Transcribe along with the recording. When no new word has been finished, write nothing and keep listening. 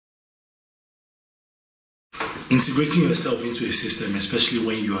integrating yourself into a system, especially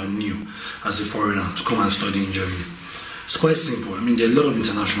when you are new as a foreigner to come and study in Germany. It's quite simple. I mean, there are a lot of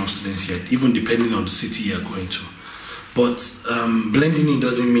international students here, even depending on the city you're going to. But blending in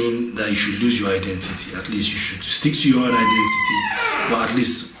doesn't mean that you should lose your identity. At least you should stick to your own identity, but at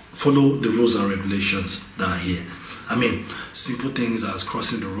least follow the rules and regulations that are here. I mean, simple things as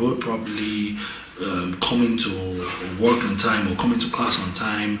crossing the road properly, coming to work on time or coming to class on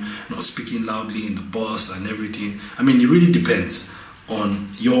time, not speaking loudly in the bus and everything. I mean, it really depends on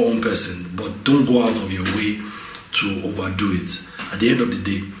your own person, but don't go out of your way to overdo it. At the end of the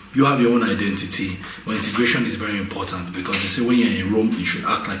day, you have your own identity, but integration is very important because they say when you're in Rome, you should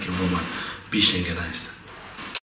act like a Roman. Be Schengenized.